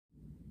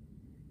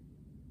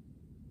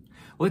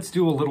Let's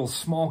do a little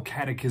small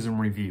catechism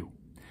review.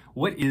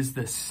 What is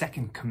the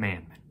second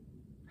commandment?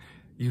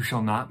 You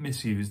shall not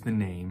misuse the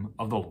name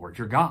of the Lord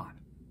your God.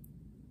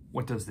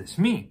 What does this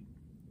mean?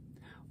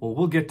 Well,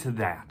 we'll get to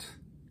that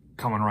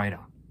coming right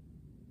up.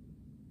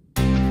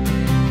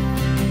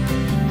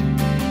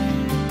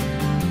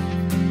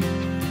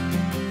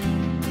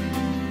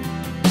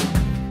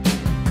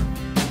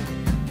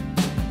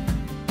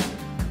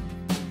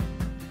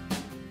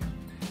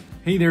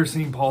 Hey there,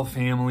 St. Paul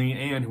family,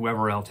 and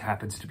whoever else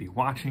happens to be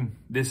watching.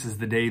 This is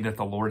the day that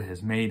the Lord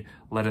has made.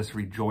 Let us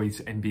rejoice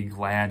and be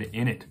glad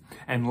in it.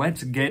 And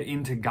let's get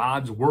into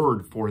God's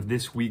Word for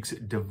this week's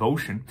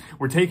devotion.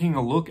 We're taking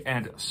a look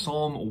at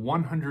Psalm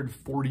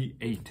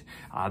 148.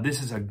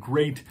 This is a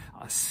great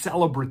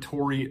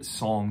celebratory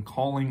psalm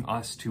calling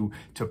us to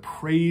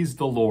praise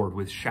the Lord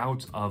with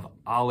shouts of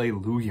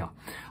Alleluia.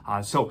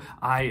 So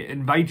I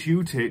invite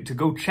you to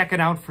go check it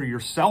out for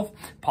yourself.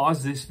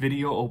 Pause this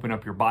video, open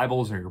up your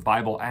Bibles or your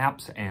Bible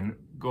apps, and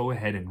go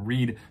ahead and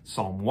read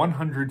Psalm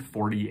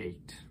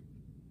 148.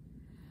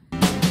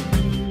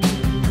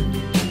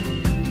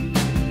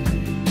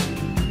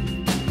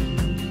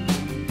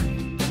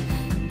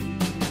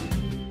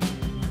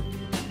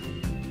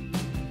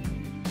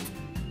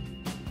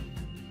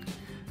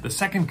 The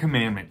second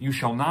commandment, you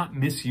shall not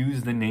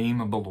misuse the name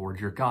of the Lord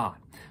your God.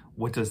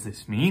 What does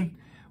this mean?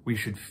 We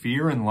should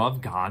fear and love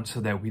God so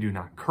that we do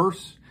not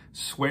curse,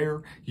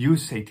 swear,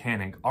 use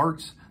satanic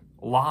arts,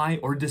 lie,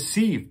 or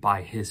deceive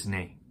by his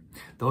name.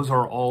 Those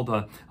are all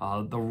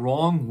the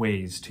wrong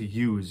ways to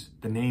use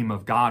the name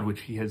of God,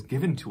 which he has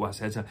given to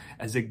us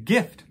as a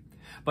gift.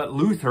 But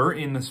Luther,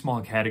 in the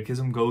Small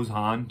Catechism, goes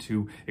on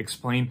to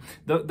explain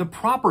the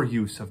proper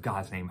use of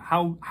God's name.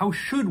 How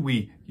should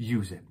we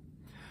use it?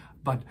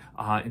 But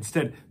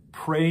instead,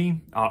 call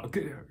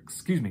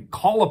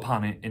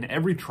upon it in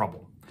every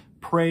trouble.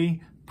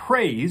 Pray,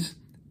 praise,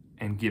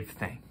 and give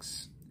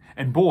thanks.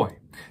 And boy,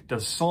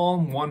 does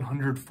Psalm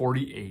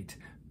 148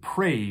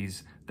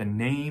 praise the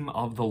name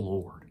of the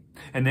Lord.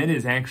 And that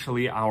is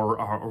actually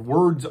our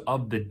words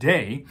of the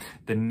day,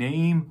 the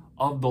name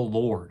of the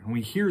Lord. And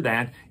we hear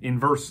that in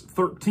verse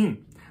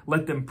 13.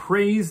 Let them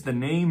praise the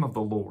name of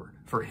the Lord,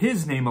 for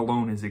his name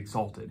alone is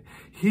exalted.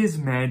 His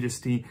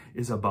majesty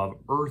is above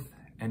earth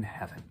and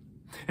heaven.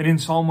 And in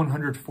Psalm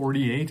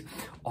 148,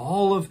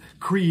 all of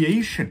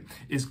creation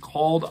is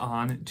called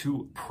on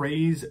to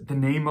praise the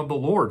name of the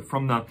Lord,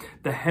 from the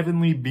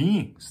heavenly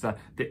beings, the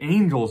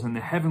angels and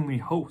the heavenly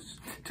hosts,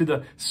 to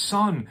the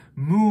sun,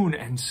 moon,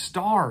 and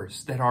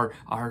stars that are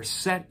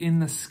set in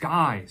the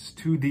skies,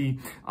 to the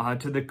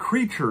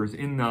creatures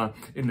in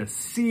the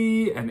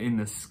sea and in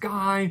the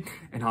sky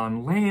and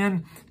on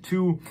land,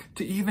 to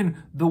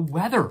even the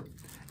weather,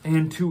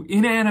 and to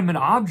inanimate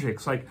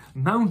objects like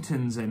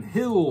mountains and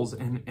hills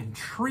and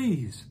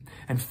trees.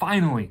 And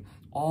finally,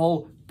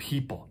 all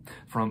people,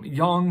 from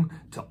young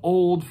to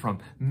old, from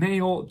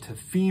male to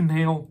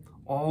female,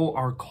 all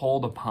are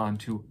called upon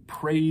to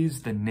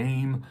praise the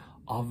name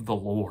of the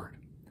Lord.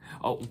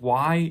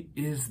 Why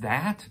is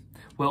that?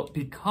 Well,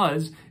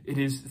 because it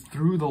is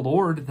through the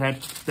Lord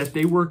that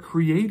they were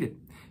created.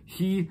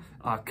 He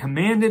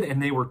commanded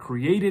and they were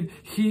created.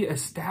 He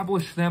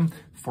established them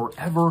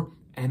forever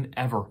and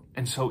ever,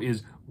 and so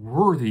is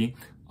worthy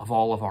of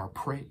all of our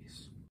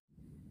praise.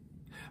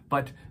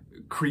 But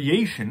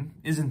creation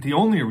isn't the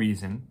only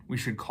reason we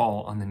should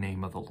call on the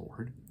name of the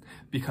Lord,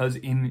 because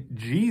in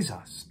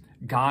Jesus,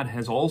 God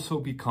has also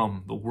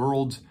become the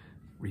world's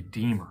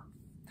Redeemer.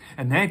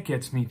 And that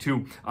gets me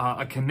to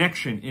a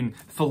connection in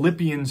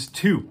Philippians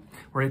 2,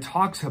 where it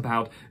talks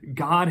about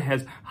God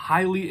has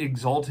highly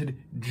exalted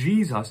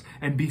Jesus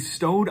and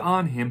bestowed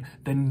on him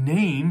the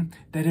name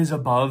that is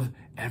above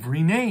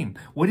every name.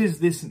 What is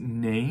this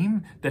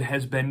name that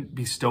has been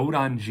bestowed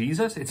on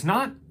Jesus? It's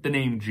not the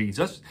name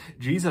Jesus.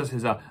 Jesus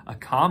is a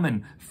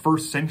common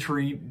first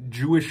century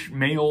Jewish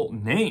male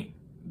name.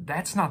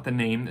 That's not the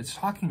name that's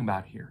talking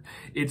about here.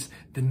 It's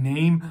the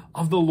name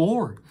of the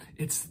Lord.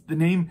 It's the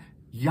name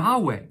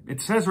Yahweh. It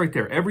says right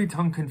there, every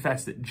tongue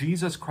confess that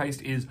Jesus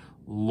Christ is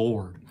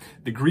Lord.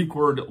 The Greek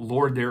word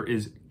Lord there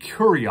is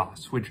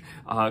kurios, which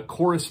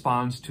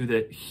corresponds to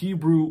the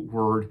Hebrew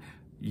word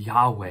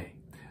Yahweh,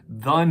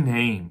 the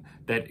name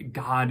that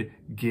God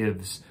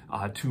gives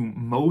to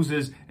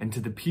Moses and to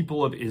the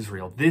people of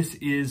Israel. This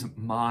is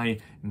my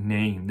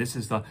name. This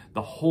is the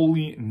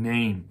holy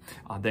name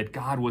that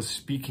God was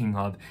speaking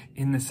of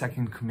in the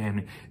second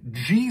commandment.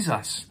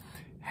 Jesus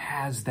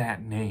has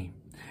that name.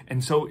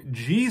 And so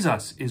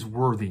Jesus is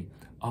worthy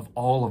of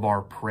all of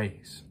our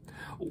praise.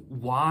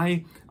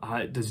 Why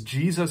does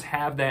Jesus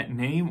have that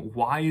name?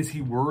 Why is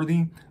he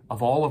worthy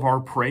of all of our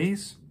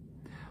praise?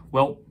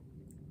 Well,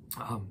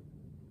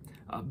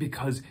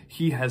 because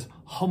he has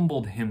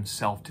humbled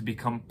himself to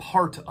become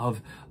part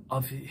of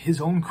his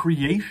own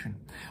creation.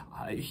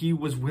 He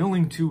was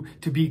willing to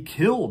be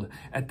killed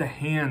at the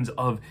hands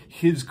of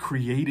his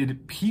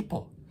created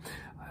people.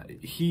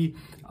 He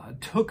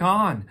took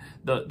on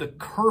the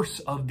curse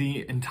of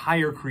the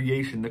entire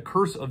creation, the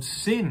curse of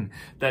sin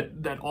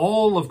that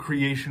all of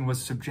creation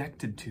was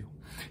subjected to.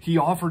 He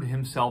offered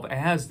himself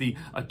as the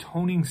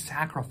atoning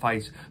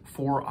sacrifice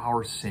for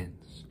our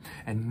sins.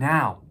 And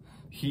now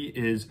he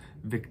is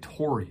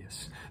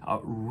victorious,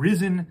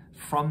 risen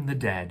from the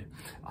dead,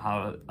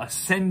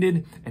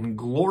 ascended and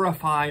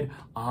glorified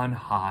on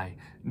high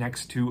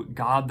next to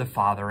God the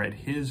Father at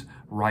his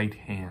right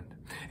hand.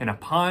 And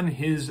upon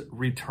his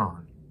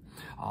return,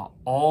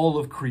 all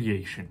of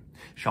creation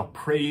shall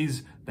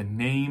praise the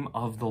name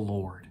of the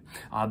Lord.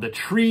 The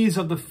trees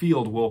of the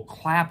field will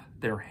clap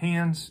their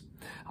hands,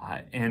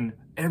 and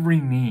every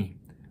knee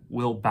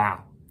will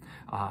bow,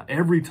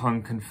 every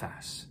tongue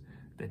confess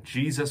that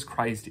Jesus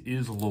Christ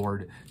is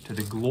Lord, to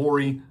the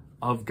glory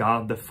of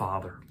God the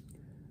Father.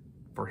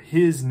 For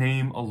his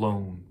name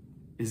alone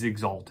is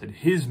exalted.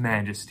 His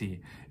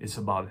majesty is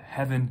above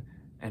heaven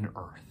and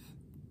earth.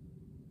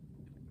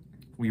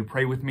 Will you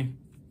pray with me?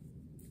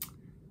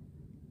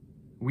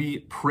 We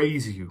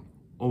praise you,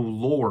 O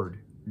Lord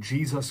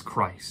Jesus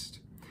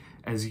Christ,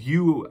 as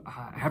you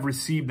have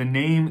received the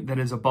name that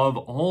is above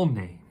all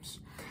names.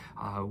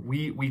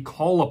 We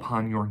call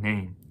upon your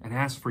name and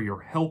ask for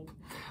your help,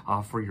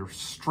 for your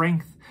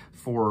strength,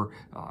 for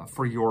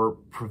your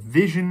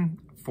provision,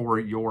 for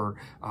your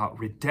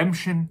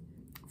redemption,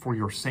 for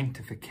your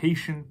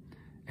sanctification.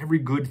 Every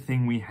good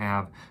thing we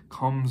have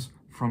comes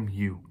from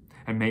you.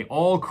 And may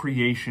all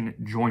creation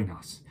join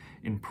us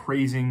in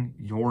praising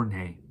your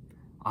name.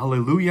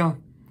 Alleluia.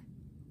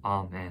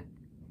 Amen.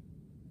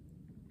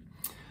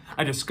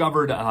 I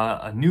discovered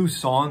a new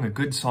song, a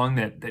good song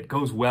that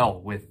goes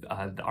well with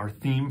our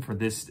theme for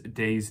this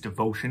day's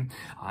devotion,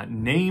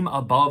 Name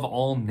Above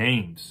All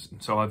Names.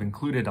 So I've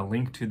included a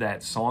link to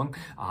that song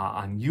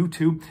on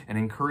YouTube and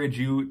encourage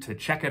you to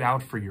check it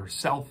out for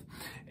yourself,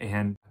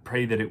 and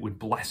pray that it would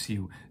bless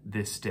you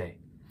this day.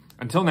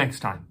 Until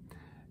next time,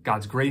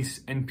 God's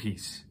grace and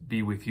peace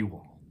be with you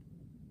all.